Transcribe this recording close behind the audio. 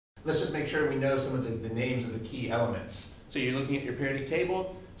Let's just make sure we know some of the names of the key elements. So you're looking at your periodic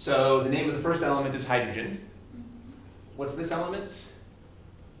table. So the name of the first element is hydrogen. What's this element?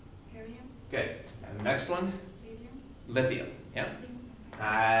 Helium. Good. And the next one? Lithium. Lithium.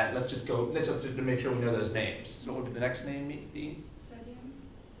 Yeah. Let's just to make sure we know those names. So what would the next name be? Sodium.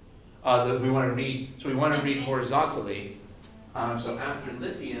 We want to read horizontally. So after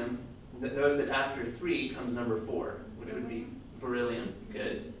lithium, notice that after 3 comes number 4, which would be beryllium.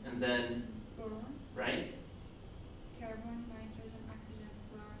 Good. And then, Boron. right? Carbon, nitrogen, oxygen,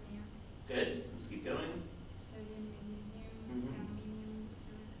 fluorine. Good. Let's keep going. Sodium, magnesium, aluminium,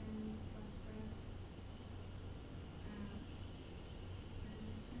 silicon, phosphorus.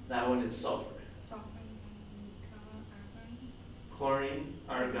 That one is sulfur. Sulfur, argon. Chlorine,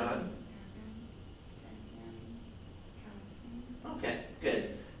 argon. Potassium, calcium. Okay,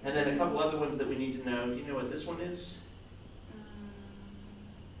 good. And then a couple other ones that we need to know. Do you know what this one is?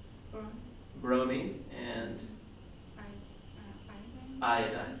 Boron. Bromine and Iodine.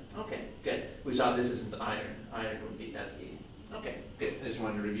 iodine. Okay, good. We saw this isn't iron. Iron would be Fe. Okay, good. I just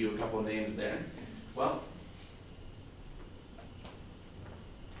wanted to review a couple of names there. Well,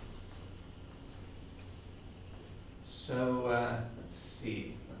 so let's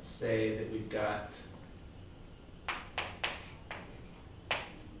see. Let's say that we've got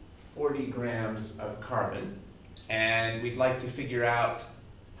 40 grams of carbon, and we'd like to figure out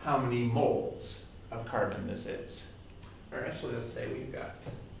how many moles of carbon this is. Or actually, let's say we've got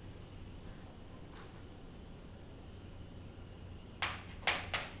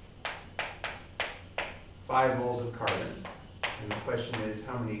 5 moles of carbon, and the question is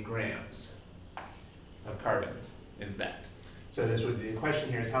how many grams of carbon is that? So this would be the question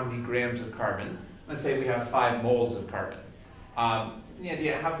here is how many grams of carbon. Let's say we have 5 moles of carbon. The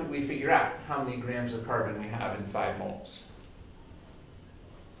idea, how could we figure out how many grams of carbon we have in 5 moles?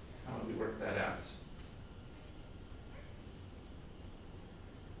 How would we work that out?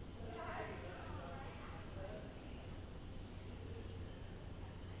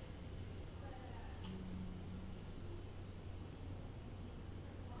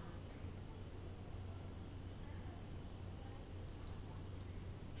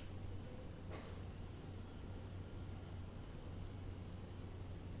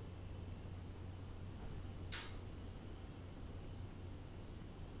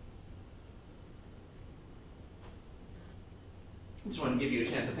 I just want to give you a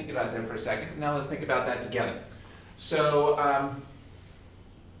chance to think about it there for a second. Now let's think about that together. So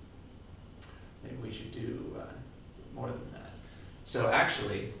maybe we should do more than that. So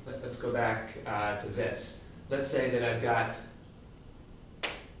actually, let's go back to this. Let's say that I've got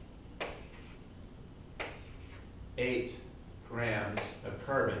 8 grams of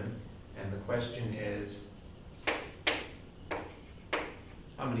carbon, and the question is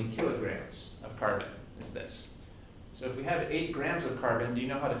how many kilograms of carbon is this? So if we have 8 grams of carbon, do you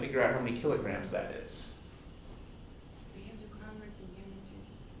know how to figure out how many kilograms that is? We have to convert the unit to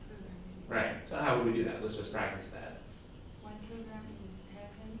kilogram. Right. So how would we do that? Let's just practice that. 1 kilogram is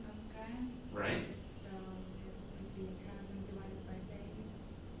 1,000 of gram. Right. So it would be 1,000 divided by 8.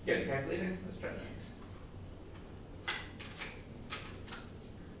 Get a calculator? Let's try that.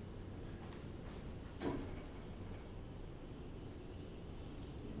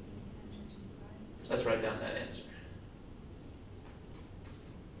 So let's write down that answer.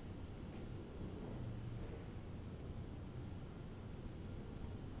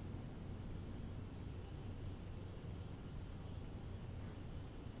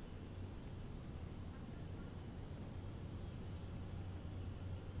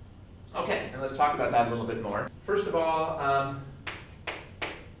 Okay, and let's talk about that a little bit more. First of all,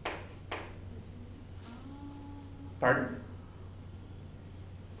 pardon?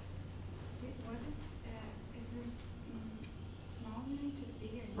 It was small unit to the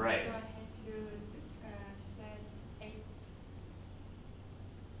bigger unit. Right. So I had to set 8.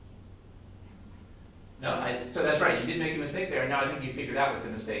 No, so that's right, you did make a mistake there, and now I think you figured out what the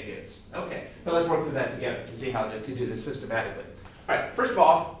mistake is. Okay, so let's work through that together to see how to do this systematically. All right, first of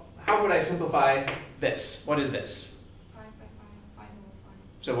all, how would I simplify this? What is this? 5 by 5, 5 over 5.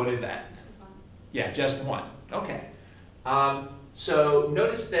 So what is that? That's 1. Yeah, just 1. Okay. So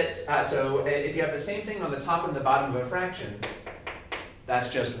notice that, so if you have the same thing on the top and the bottom of a fraction, that's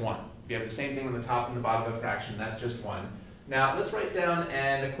just 1. If you have the same thing on the top and the bottom of a fraction, that's just 1. Now let's write down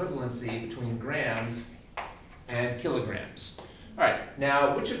an equivalency between grams and kilograms. All right,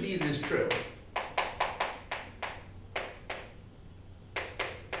 now which of these is true?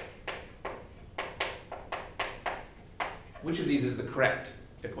 Which of these is the correct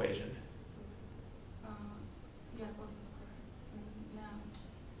equation? Yeah, both is correct.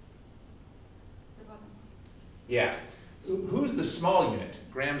 Yeah. Who's the small unit?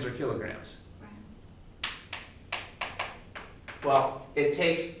 Grams or kilograms? Grams. Well, it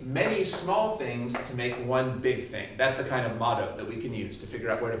takes many small things to make one big thing. That's the kind of motto that we can use to figure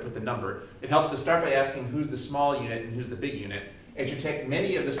out where to put the number. It helps to start by asking who's the small unit and who's the big unit. It should take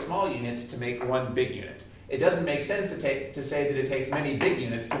many of the small units to make one big unit. It doesn't make sense to say that it takes many big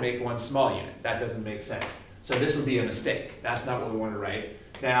units to make one small unit. That doesn't make sense. So this would be a mistake. That's not what we want to write.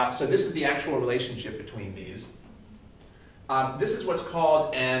 Now, so this is the actual relationship between these. This is what's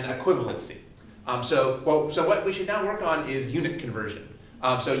called an equivalency. So what we should now work on is unit conversion.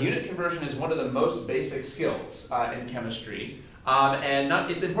 So unit conversion is one of the most basic skills in chemistry.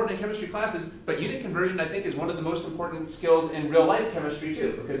 It's important in chemistry classes, but unit conversion, I think, is one of the most important skills in real life chemistry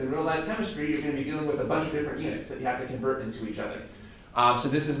too, because in real life chemistry, you're going to be dealing with a bunch of different units that you have to convert into each other. So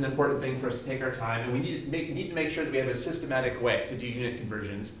this is an important thing for us to take our time, and we need to make sure that we have a systematic way to do unit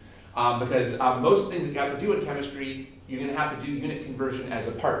conversions, because most things that you have to do in chemistry, you're going to have to do unit conversion as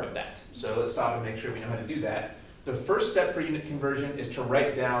a part of that. So let's stop and make sure we know how to do that. The first step for unit conversion is to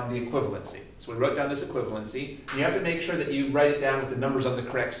write down the equivalency. So we wrote down this equivalency, and you have to make sure that you write it down with the numbers on the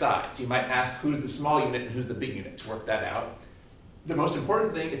correct side. So you might ask who's the small unit and who's the big unit to work that out. The most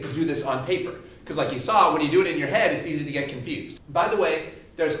important thing is to do this on paper, because like you saw, when you do it in your head, it's easy to get confused. By the way,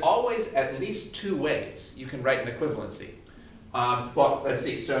 there's always at least two ways you can write an equivalency. Well, let's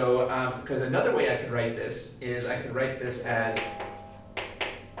see. So, because another way I could write this is I could write this as,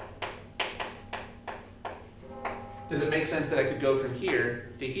 does it make sense that I could go from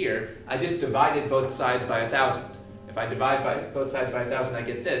here to here? I just divided both sides by 1,000. If I divide by both sides by 1,000, I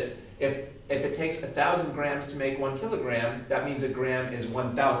get this. If it takes 1,000 grams to make 1 kilogram, that means a gram is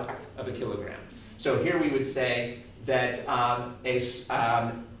 1,000th of a kilogram. So here we would say that a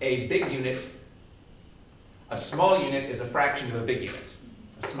big unit, a small unit is a fraction of a big unit.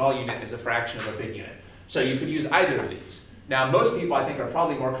 A small unit is a fraction of a big unit. So you could use either of these. Now, most people, I think, are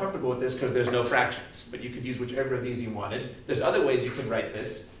probably more comfortable with this because there's no fractions, but you could use whichever of these you wanted. There's other ways you could write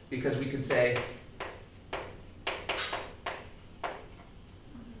this, because we could say,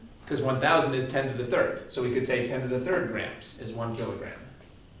 because 1,000 is 10 to the third, so we could say 10 to the third grams is 1 kilogram.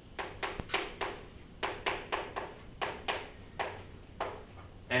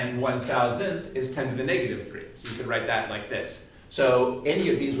 And 1,000th is 10 to the negative 3, so you could write that like this. So any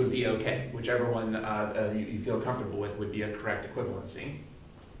of these would be okay. Whichever one you feel comfortable with would be a correct equivalency.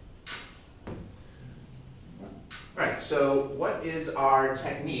 All right, so what is our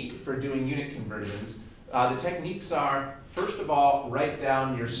technique for doing unit conversions? The techniques are, first of all, write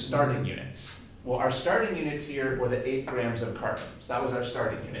down your starting units. Well, our starting units here were the 8 grams of carbon. So that was our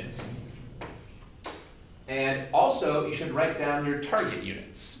starting units. And also, you should write down your target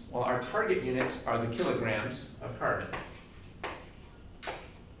units. Well, our target units are the kilograms of carbon.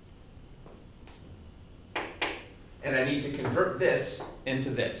 And I need to convert this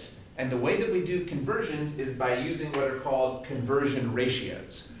into this. And the way that we do conversions is by using what are called conversion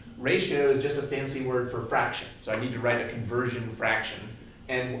ratios. Ratio is just a fancy word for fraction. So I need to write a conversion fraction.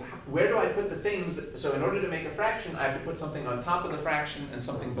 And where do I put the things so in order to make a fraction, I have to put something on top of the fraction and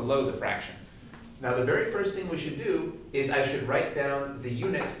something below the fraction. Now the very first thing we should do is I should write down the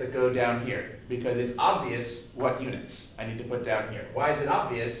units that go down here, because it's obvious what units I need to put down here. Why is it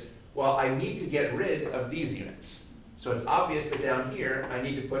obvious? Well, I need to get rid of these units. So it's obvious that down here I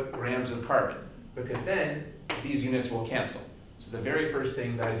need to put grams of carbon, because then these units will cancel. So the very first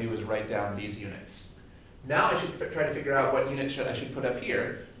thing that I do is write down these units. Now I should try to figure out what units I should put up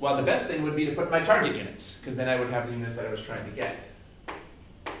here. Well, the best thing would be to put my target units, because then I would have the units that I was trying to get.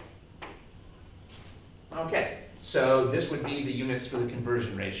 Okay, so this would be the units for the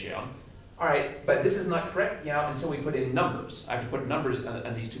conversion ratio. All right, but this is not correct now until we put in numbers. I have to put numbers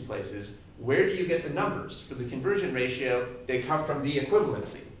in these two places. Where do you get the numbers for the conversion ratio? They come from the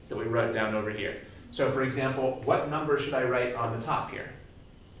equivalency that we wrote down over here. So for example, what number should I write on the top here?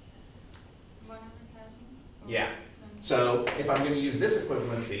 1,000? Yeah. So if I'm going to use this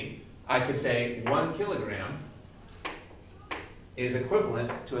equivalency, I could say 1 kilogram is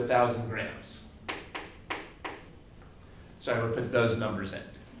equivalent to 1,000 grams. So I would put those numbers in.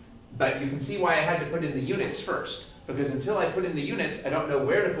 But you can see why I had to put in the units first, because until I put in the units, I don't know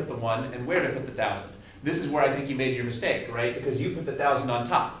where to put the 1 and where to put the 1,000. This is where I think you made your mistake, right? Because you put the 1,000 on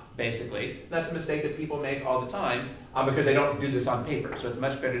top, basically. And that's a mistake that people make all the time because they don't do this on paper. So it's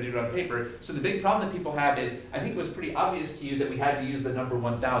much better to do it on paper. So the big problem that people have is, I think it was pretty obvious to you that we had to use the number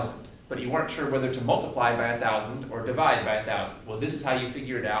 1,000, but you weren't sure whether to multiply by 1,000 or divide by 1,000. Well, this is how you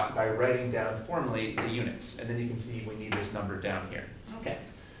figure it out, by writing down formally the units. And then you can see we need this number down here. Okay.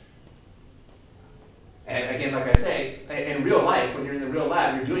 And again, like I say, in real life, when you're in the real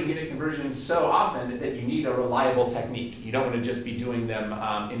lab, you're doing unit conversions so often that you need a reliable technique. You don't want to just be doing them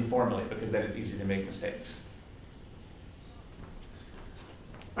informally, because then it's easy to make mistakes.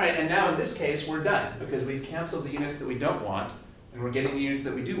 All right, and now in this case, we're done, because we've canceled the units that we don't want, and we're getting the units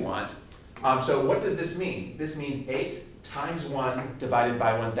that we do want. So what does this mean? This means 8 times 1 divided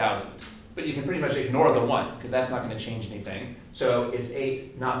by 1,000. But you can pretty much ignore the 1, because that's not going to change anything. So it's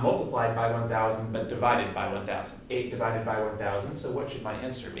 8 not multiplied by 1,000, but divided by 1,000. 8 divided by 1,000, so what should my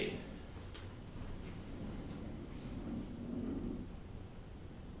answer be?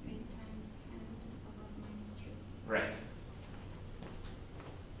 8 times 10 to the power of minus 3. Right.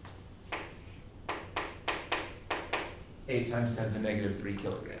 Eight times 10 to the negative 3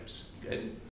 kilograms. Good.